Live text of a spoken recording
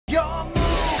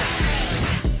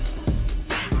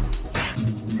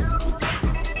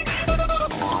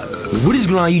What is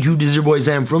going on YouTube? This is your boy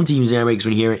Sam from Team Sam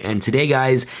here, and today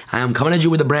guys, I am coming at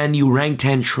you with a brand new Rank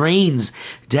 10 Trains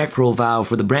deck profile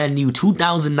for the brand new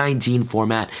 2019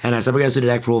 format. And as I progress to the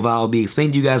deck profile, I'll be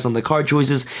explaining to you guys some of the card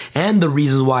choices and the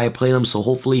reasons why I play them, so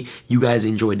hopefully you guys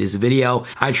enjoyed this video.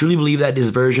 I truly believe that this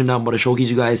version I'm going to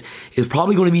showcase you guys is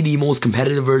probably going to be the most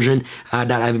competitive version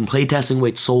that I've been playtesting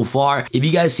with so far. If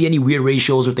you guys see any weird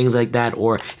ratios or things like that,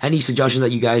 or any suggestions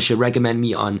that you guys should recommend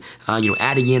me on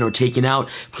adding in or taking out,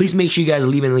 please make sure you guys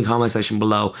leave it in the comment section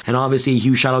below. And obviously a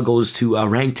huge shout out goes to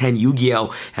Rank 10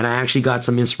 Yu-Gi-Oh! And I actually got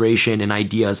some inspiration and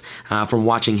ideas from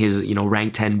watching his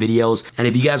Rank 10 videos. And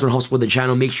if you guys want to help support the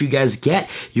channel, make sure you guys get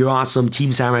your awesome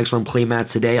Team Sam from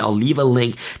playmats today. I'll leave a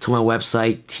link to my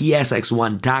website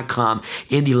tsx1.com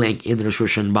in the link in the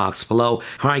description box below.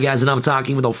 Alright guys, enough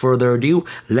talking. Without further ado,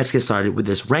 let's get started with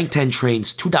this Rank 10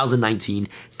 Trains 2019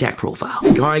 deck profile.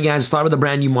 Alright guys, start with a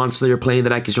brand new monster you're playing. The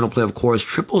deck is going to play, of course,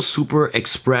 Triple Super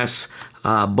Express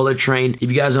Bullet Train.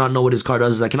 If you guys do not know what this card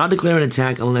does, is I cannot declare an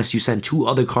attack unless you send 2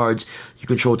 other cards you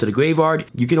control to the graveyard.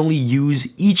 You can only use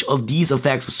each of these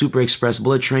effects of Super Express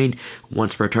Bullet Train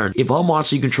once per turn. If all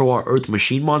monsters you control are Earth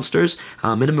Machine monsters,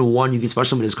 minimum 1, you can special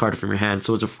summon this card from your hand.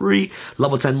 So it's a free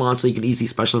level 10 monster. You can easily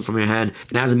special summon from your hand.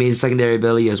 It has amazing secondary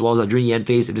ability, as well as during the end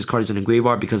phase, if this card is in the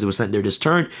graveyard because it was sent there this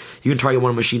turn, you can target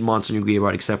one machine monster in your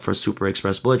graveyard except for Super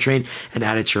Express Bullet Train and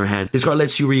add it to your hand. This card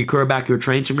lets you recur back your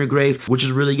trains from your grave, which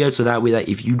is really good, so that way that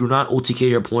if you do not OTK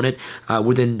your opponent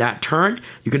within that turn,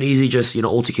 you can easily just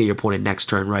OTK your opponent next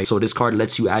turn, right? So this card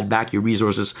lets you add back your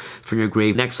resources from your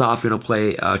grave. Next off, you're gonna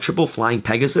play Triple Flying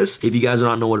Pegasus. If you guys do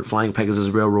not know what Flying Pegasus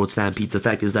Railroad Stampede's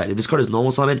effect is, that if this card is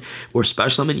normal summon or special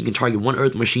summon, you can target one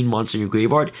Earth Machine monster in your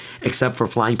graveyard except for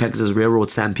Flying Pegasus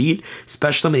Railroad Stampede.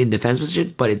 Special summon in defense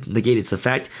position, but it negates its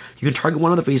effect. You can target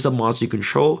one of the face-up monsters you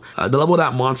control. The level of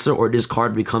that monster or this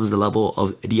card becomes the level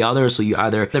of the other, so you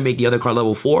either make the other card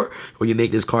level 4 or you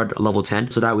make this card level 10,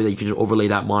 so that way that you can just overlay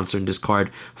that monster in this card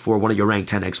for one of your rank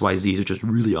 10 XYZs, which is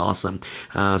really awesome.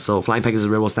 So Flying Pegasus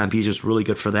Railroad Stampede is just really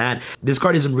good for that. This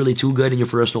card isn't really too good in your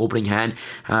first opening hand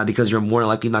because you're more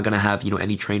likely not going to have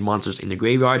any trained monsters in the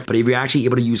graveyard. But if you're actually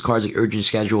able to use cards like Urgent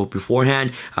Schedule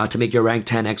beforehand to make your rank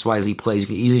 10 XYZ plays, you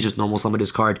can easily just normal summon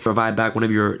this card, provide back one of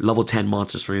your level 10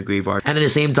 monsters from your graveyard. And at the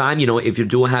same time, if your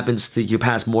duel happens to you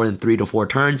pass more than 3 to 4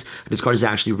 turns, this card is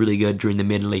actually really good during the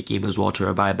mid and late game as well to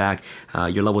revive back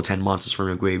your level 10 monsters from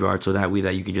your graveyard, so that way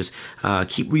that you can just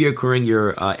keep reoccurring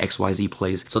your XYZ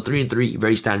plays. So 3 and 3,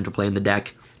 very standard to play in the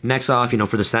deck. Next off,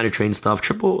 for the standard train stuff,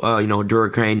 Triple,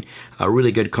 Duracrane, a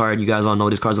really good card. You guys all know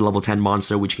this card's a level 10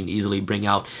 monster, which you can easily bring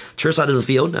out to your side of the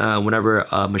field whenever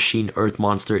a Machine Earth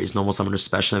monster is normal summoned or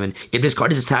special summon. If this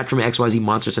card is attached from an XYZ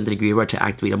monster sent to the graveyard to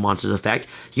activate a monster's effect,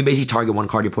 you can basically target one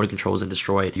card your opponent controls and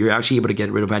destroy it. You're actually able to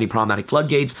get rid of any problematic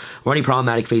floodgates or any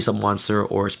problematic face-up monster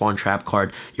or spawn trap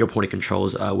card your opponent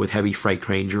controls with Heavy Freight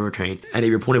Crane, Duracrane. And if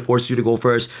your opponent forces you to go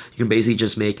first, you can basically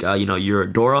just make your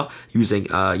Dora using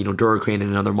Duracrane and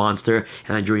another monster,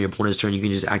 and then during your opponent's turn you can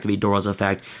just activate Dora's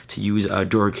effect to use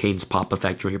Duracane's pop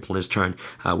effect during your opponent's turn,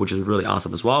 which is really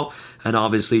awesome as well. And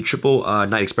obviously Triple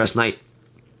Night Express Knight.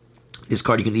 This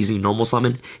card you can easily normal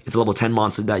summon. It's a level 10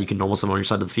 monster that you can normal summon on your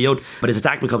side of the field, but its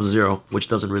attack becomes 0, which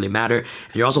doesn't really matter.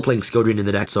 And you're also playing Skill Drain in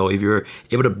the deck, so if you're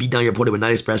able to beat down your opponent with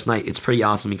Night Express Knight, it's pretty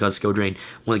awesome because Skill Drain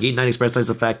will negate Night Express Knight's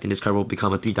effect, and this card will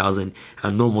become a 3000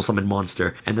 normal summon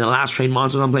monster. And then the last train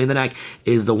monster I'm playing in the deck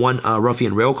is the one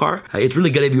Ruffian Railcar. It's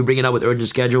really good if you bring it out with Urgent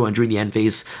Schedule, and during the end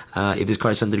phase, if this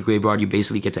card is sent to the graveyard, you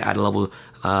basically get to add a level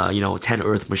 10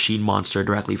 Earth Machine monster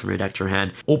directly from your deck to your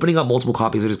hand. Opening up multiple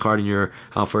copies of this card in your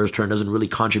first turn doesn't really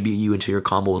contribute you into your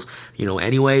combos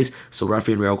anyways, so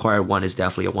Ruffian Railcar 1 is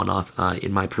definitely a one-off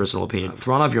in my personal opinion. To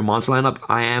run off your monster lineup,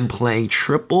 I am playing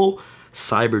Triple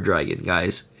Cyber Dragon,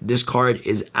 guys. This card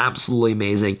is absolutely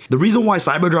amazing. The reason why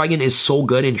Cyber Dragon is so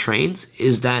good in trains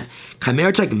is that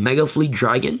Chimera Tech Mega Fleet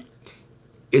Dragon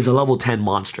is a level 10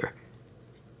 monster.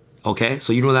 Okay,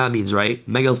 so you know what that means, right?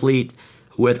 Mega Fleet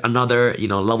with another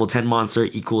level 10 monster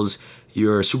equals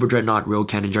your Super Dreadnought, Rail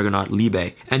Cannon, Juggernaut,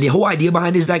 Libe. And the whole idea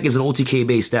behind this deck is an OTK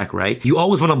based deck, right? You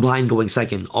always want to blind going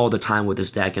second all the time with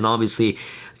this deck, and obviously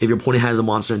if your opponent has a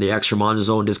monster in the extra monster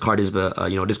zone, this card is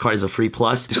this card is a free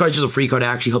plus. This card is just a free card to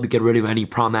actually help you get rid of any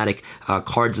problematic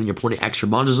cards in your opponent extra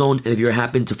monster zone. And if you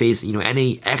happen to face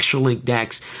any extra link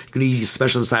decks, you can easily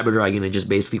special Cyber Dragon and just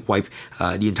basically wipe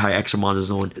the entire extra monster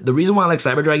zone. The reason why I like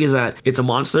Cyber Dragon is that it's a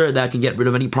monster that can get rid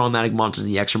of any problematic monsters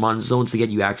in the extra monster zones to get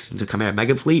you access into Chimera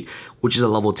Mega Fleet, which is a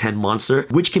level 10 monster,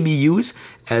 which can be used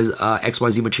as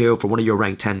XYZ material for one of your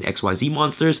rank 10 XYZ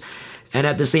monsters. And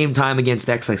at the same time, against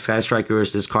decks like Sky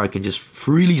Strikers, this card can just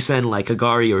freely send like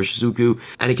Kagari or Shizuku,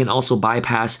 and it can also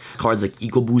bypass cards like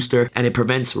Eco Booster, and it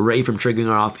prevents Ray from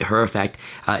triggering off her effect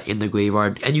in the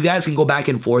graveyard. And you guys can go back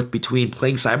and forth between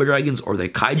playing Cyber Dragons or the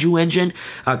Kaiju engine.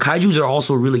 Kaijus are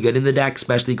also really good in the deck,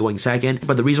 especially going second.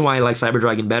 But the reason why I like Cyber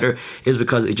Dragon better is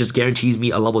because it just guarantees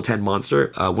me a level 10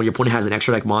 monster when your opponent has an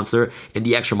extra deck monster in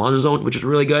the extra monster zone, which is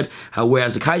really good.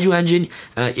 Whereas the Kaiju engine,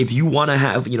 if you want to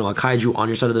have, you know, a Kaiju on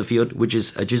your side of the field, which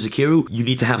is a Jizukiru, you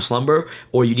need to have Slumber,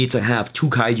 or you need to have 2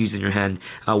 Kaijus in your hand.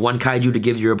 One Kaiju to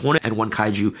give your opponent, and 1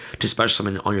 Kaiju to special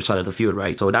summon on your side of the field,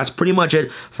 right? So that's pretty much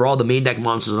it for all the main deck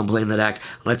monsters that I'm playing in the deck.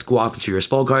 Let's go off into your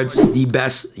spell cards. The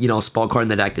best, you know, spell card in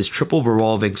the deck is Triple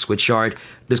Revolving Switch Yard.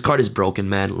 This card is broken,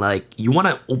 man. Like, you want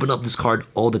to open up this card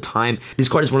all the time. This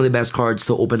card is one of the best cards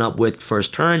to open up with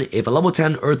first turn. If a level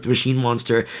 10 Earth Machine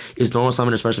monster is normal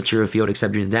summon or special material field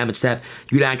except during the damage step,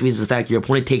 you can activate this effect. Your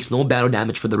opponent takes no battle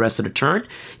damage for the rest of the turn,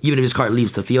 even if this card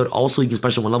leaves the field. Also, you can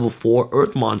special one level 4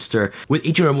 Earth monster with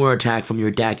each or more attack from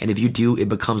your deck, and if you do, it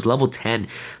becomes level 10.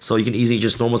 So you can easily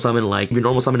just normal summon, like, if you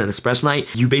normal summon an Express Knight,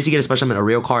 you basically get a special summon a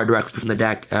Rail card directly from the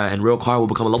deck, and Rail card will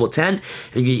become a level 10, and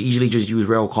you can easily just use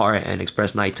Rail card and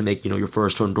Express Knight to make, you know, your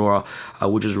first turn draw,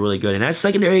 which is really good. And as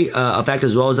secondary effect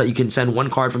as well is that you can send 1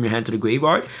 card from your hand to the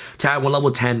graveyard to add 1 level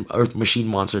 10 Earth Machine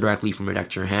monster directly from your deck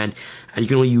to your hand, and you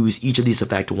can only use each of these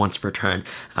effects once per turn.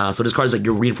 So this card is like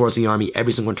you're reinforcing your army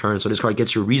every single turn. So this card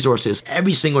gets your resources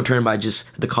every single turn by just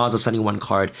the cause of sending 1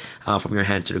 card from your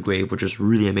hand to the grave, which is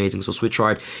really amazing. So Switch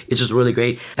Yard is just really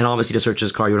great. And obviously to search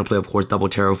this card, you want to play, of course, double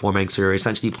terraforming. So you're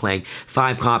essentially playing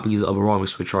 5 copies of Revolving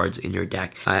Switch Yards in your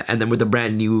deck. And then with the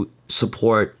brand new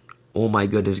support, oh my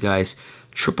goodness, guys,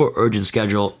 Triple Urgent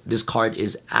Schedule. This card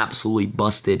is absolutely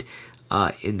busted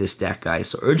in this deck, guys.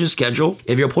 So Urgent Schedule,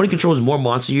 if your opponent controls more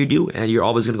monsters you do, and you're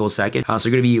always going to go second, so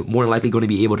you're going to be more likely going to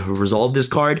be able to resolve this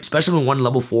card, especially when 1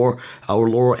 level 4 or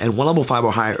lower and 1 level 5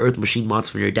 or higher Earth Machine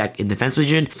monster from your deck in defense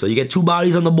position. So you get 2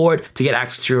 bodies on the board to get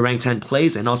access to your rank 10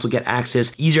 plays, and also get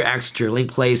easier access to your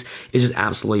link plays. Is just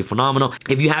absolutely phenomenal.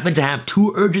 If you happen to have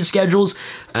 2 Urgent Schedules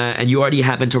and you already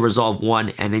happen to resolve 1,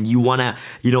 and then you want to,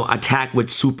 you know, attack with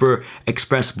Super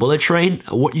Express Bullet Train,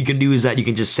 what you can do is that you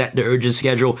can just set the Urgent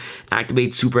Schedule,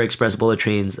 activate Super Express Bullet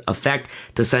Train's effect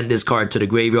to send this card to the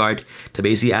graveyard to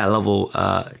basically add a level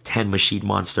 10 machine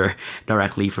monster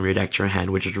directly from your deck to your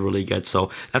hand, which is really good. So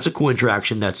that's a cool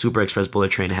interaction that Super Express Bullet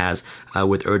Train has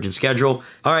with Urgent Schedule.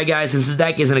 Alright guys, since this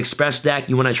deck is an express deck,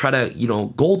 you want to try to, you know,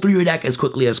 go through your deck as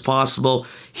quickly as possible.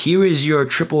 Here is your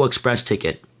triple express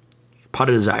ticket. Pot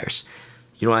of Desires.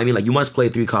 You know what I mean? Like, you must play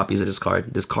 3 copies of this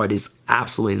card. This card is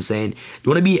absolutely insane. You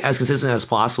want to be as consistent as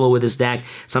possible with this deck.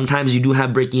 Sometimes you do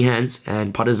have breaking hands,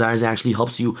 and Pot of Desires actually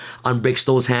helps you unbricks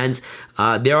those hands.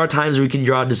 There are times where you can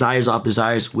draw Desires off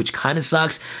Desires, which kind of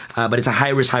sucks, but it's a high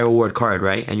risk, high reward card,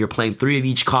 right? And you're playing 3 of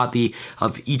each copy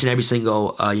of each and every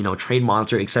single, you know, train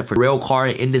monster, except for Rail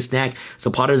card in this deck.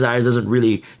 So Pot of Desires doesn't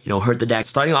really, you know, hurt the deck.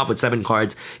 Starting off with 7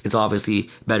 cards, it's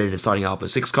obviously better than starting off with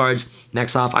 6 cards.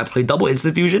 Next off, I play double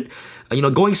Instant Fusion. You know,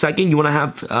 going second, you want to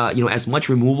have, you know, as much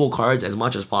removal cards as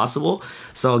much as possible.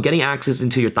 So getting access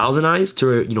into your Thousand Eyes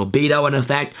to, you know, bait out an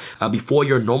effect before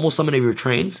your normal summon of your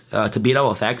trains to bait out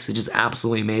effects, it's just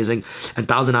absolutely amazing. And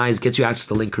Thousand Eyes gets you access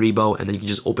to Link Karibo, and then you can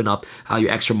just open up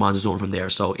your extra monster zone from there.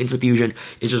 So Instant Fusion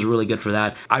is just really good for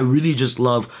that. I really just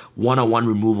love one-on-one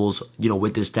removals, you know,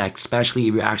 with this deck, especially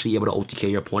if you're actually able to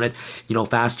OTK your opponent, you know,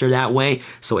 faster that way.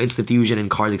 So Instant Fusion and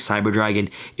cards like Cyber Dragon,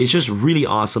 it's just really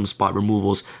awesome spot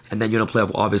removals. And then you're gonna play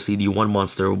with obviously the 1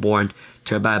 monster reborn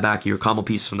to buy back your combo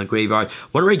pieces from the graveyard.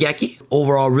 1 Regeki,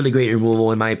 overall really great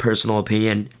removal in my personal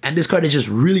opinion. And this card is just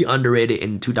really underrated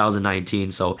in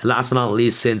 2019. So last but not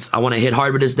least, since I want to hit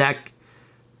hard with this deck,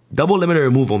 double limited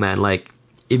removal, man. Like,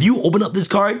 if you open up this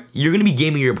card, you're gonna be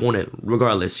gaming your opponent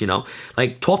regardless, you know?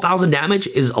 Like, 12,000 damage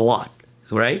is a lot,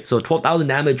 right? So 12,000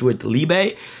 damage with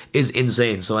Libe is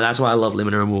insane. So that's why I love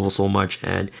limited removal so much.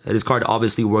 And this card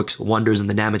obviously works wonders in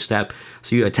the damage step.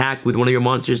 So you attack with one of your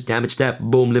monsters, damage step,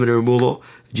 boom, limited removal,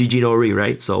 GG no re,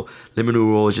 right? So limited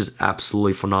removal is just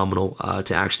absolutely phenomenal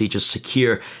to actually just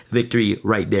secure victory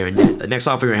right there. And next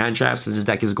off for your hand traps, since this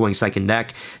deck is going second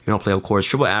deck, you're gonna play, of course,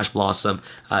 triple Ash Blossom,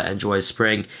 Enjoy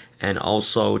Spring, and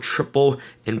also triple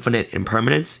Infinite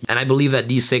Impermanence. And I believe that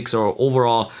these 6 are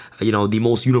overall, you know, the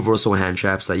most universal hand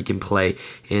traps that you can play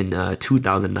in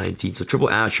 2019. So triple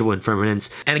Ash, triple Impermanence.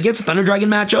 And against a Thunder Dragon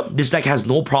matchup, this deck has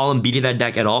no problem beating that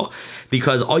deck at all,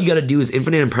 because all you gotta do is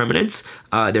Infinite Impermanence,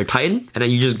 they're Titan, and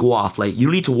then you just go off. Like, you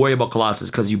don't need to worry about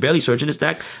Colossus, because you barely search in this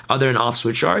deck other than off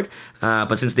Switch Yard.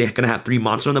 But since they're gonna have 3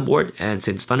 monsters on the board, and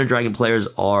since Thunder Dragon players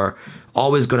are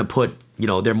always gonna put you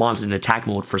know, their monsters in attack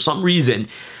mode, for some reason,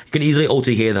 you can easily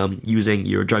OTK them using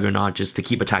your Juggernaut just to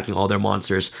keep attacking all their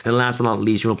monsters. And last but not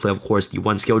least, you want to play, of course, the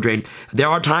 1 skill drain. There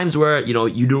are times where, you know,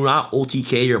 you do not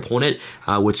OTK your opponent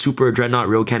with Super Dreadnought,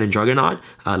 Real Cannon, Juggernaut,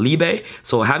 Libe.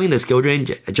 So having the skill drain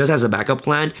just as a backup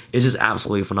plan is just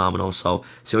absolutely phenomenal. So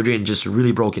skill drain just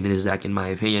really broken in his deck, in my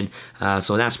opinion.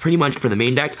 So that's pretty much for the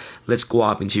main deck. Let's go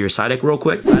off into your side deck real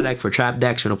quick. Side deck for trap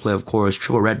decks, you're going to play, of course,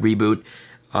 Triple Red Reboot.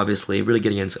 Obviously, really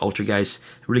good against Ultrageist,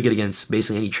 really good against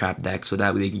basically any trap deck, so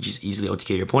that way you can just easily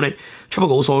OTK your opponent. Triple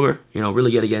Gold Soldier, you know,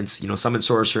 really good against, you know, Summon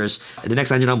Sorceress. The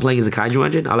next engine I'm playing is a Kaiju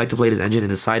engine. I like to play this engine in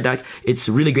the side deck. It's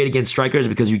really great against Strikers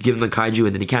because you give them the Kaiju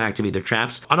and then you can't activate their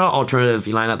traps. Another alternative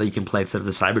lineup that you can play instead of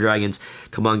the Cyber Dragons,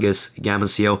 Kamungus, Gamma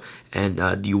Seal, and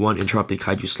the one Interrupted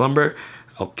Kaiju Slumber.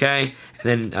 Okay,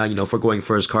 and then, you know, for going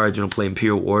first cards, you're going to play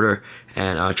Imperial Order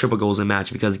and triple goals in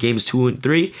match, because games 2 and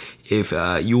 3, if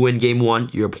you win game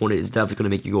 1, your opponent is definitely going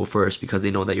to make you go first because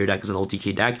they know that your deck is an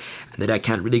OTK deck and the deck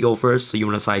can't really go first, so you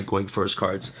want to side going first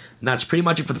cards. And that's pretty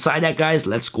much it for the side deck, guys.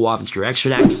 Let's go off into your extra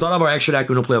deck. To start off our extra deck,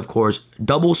 we're going to play, of course,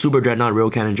 double Super Dreadnought,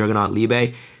 Real Cannon, Juggernaut,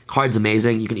 Libe. Card's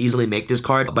amazing. You can easily make this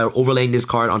card by overlaying this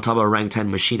card on top of a rank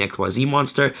 10 Machine XYZ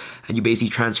monster, and you basically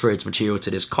transfer its material to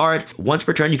this card. Once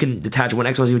per turn, you can detach one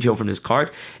XYZ material from this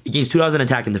card. It gains 2,000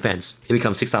 attack and defense. It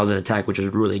becomes 6,000 attack, which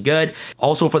is really good.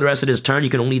 Also, for the rest of this turn, you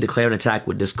can only declare an attack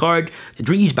with this card.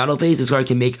 During each battle phase, this card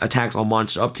can make attacks on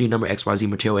monsters up to the number XYZ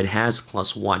material it has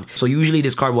 +1. So usually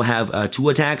this card will have 2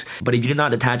 attacks, but if you do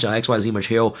not attach an XYZ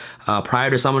material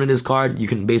prior to summoning this card, you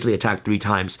can basically attack 3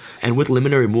 times. And with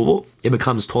limited removal, it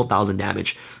becomes 12,000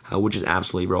 damage, which is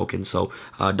absolutely broken. So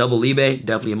double Libe,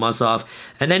 definitely a must-off.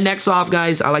 And then next off,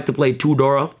 guys, I like to play 2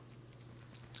 Dora.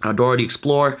 Dora the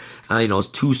Explorer, you know,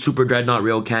 2 Super Dreadnought,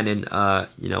 Real Cannon,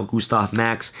 you know, Gustav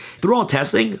Max. Through all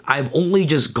testing, I've only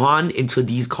just gone into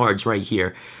these cards right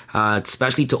here,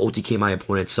 especially to OTK my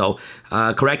opponent. So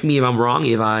correct me if I'm wrong,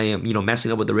 if I am, you know,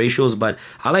 messing up with the ratios, but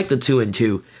I like the 2 and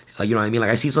 2. You know what I mean? Like,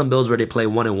 I see some builds where they play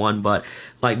 1 and 1, but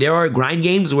like there are grind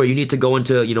games where you need to go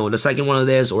into, you know, the second one of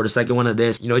this or the second one of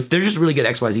this. You know, they're just really good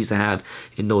XYZs to have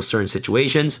in those certain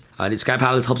situations. The Sky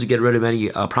Palace helps you get rid of any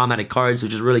problematic cards,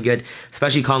 which is really good.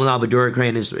 Especially calling out Vidura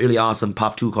Crane is really awesome.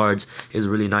 Pop 2 cards is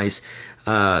really nice.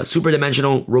 Super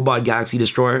Dimensional Robot Galaxy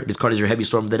Destroyer. This card is your Heavy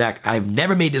Storm of the deck. I've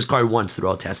never made this card once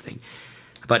throughout testing,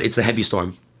 but it's a Heavy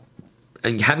Storm,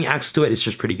 and having access to it is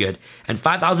just pretty good. And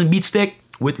 5,000 Beat Stick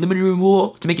with limited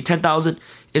removal to make it 10,000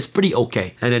 is pretty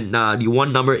okay. And then the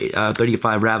 1 number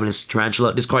 35 Ravenous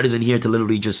Tarantula. This card is in here to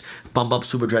literally just bump up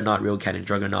Super Dreadnought, Real Cannon,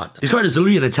 Juggernaut. This card is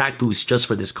literally an attack boost just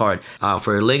for this card.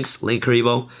 For Lynx, Link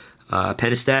Karibo,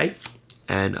 Penistag,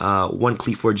 and 1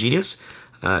 Cleave Genius.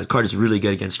 This card is really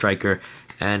good against Striker,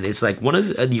 and it's like one of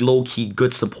the low-key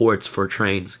good supports for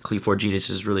trains. Cleave Genius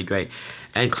is really great.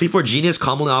 And Cleave Genius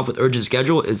comboing off with Urgent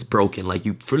Schedule is broken. Like,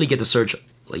 you really get to search,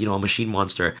 you know, a machine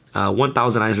monster.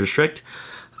 1,000 Eyes Restrict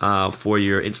for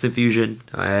your instant fusion,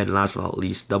 and last but not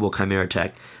least, double Chimera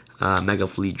Tech, Mega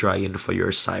Fleet Dragon for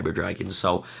your Cyber Dragon.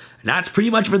 So that's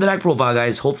pretty much for the deck profile,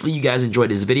 guys. Hopefully you guys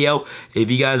enjoyed this video. If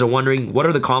you guys are wondering what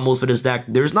are the combos for this deck,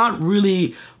 there's not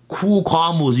really cool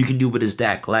combos you can do with this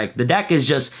deck. Like, the deck is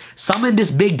just summon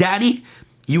this Big Daddy,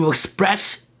 you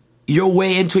express your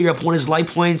way into your opponent's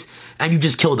life points, and you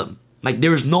just kill them. Like,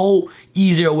 there's no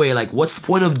easier way. Like, what's the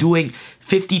point of doing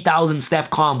 50,000 step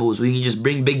combos where you can just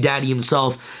bring Big Daddy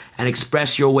himself and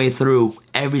express your way through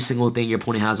every single thing your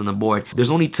opponent has on the board? There's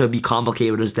no need to be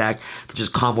complicated with this deck to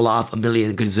just combo off a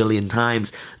million gazillion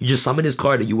times. You just summon this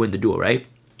card and you win the duel, right?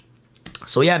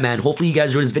 So yeah, man, hopefully you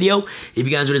guys enjoyed this video. If you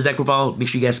guys enjoyed this deck profile, make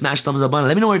sure you guys smash thumbs up button.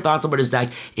 Let me know what your thoughts are about this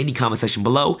deck in the comment section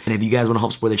below. And if you guys want to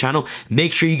help support the channel,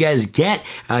 make sure you guys get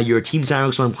your Team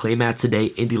Cyrex One playmat today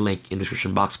in the link in the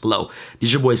description box below. This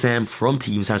is your boy Sam from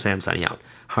Team Cyrex Sam signing out.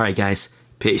 Alright guys,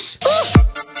 peace.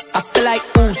 I feel like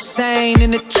Usain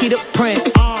in the cheetah print.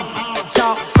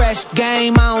 Talk fresh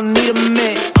game, I don't need a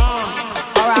minute.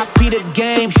 R.I.P. the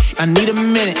game, I need a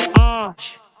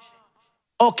minute.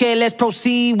 Okay, let's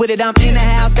proceed with it. I'm in the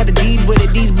house, got the deed with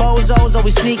it. These bozos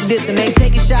always sneak this and they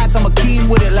taking shots. I'm a key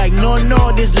with it. Like, no,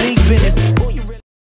 this league business.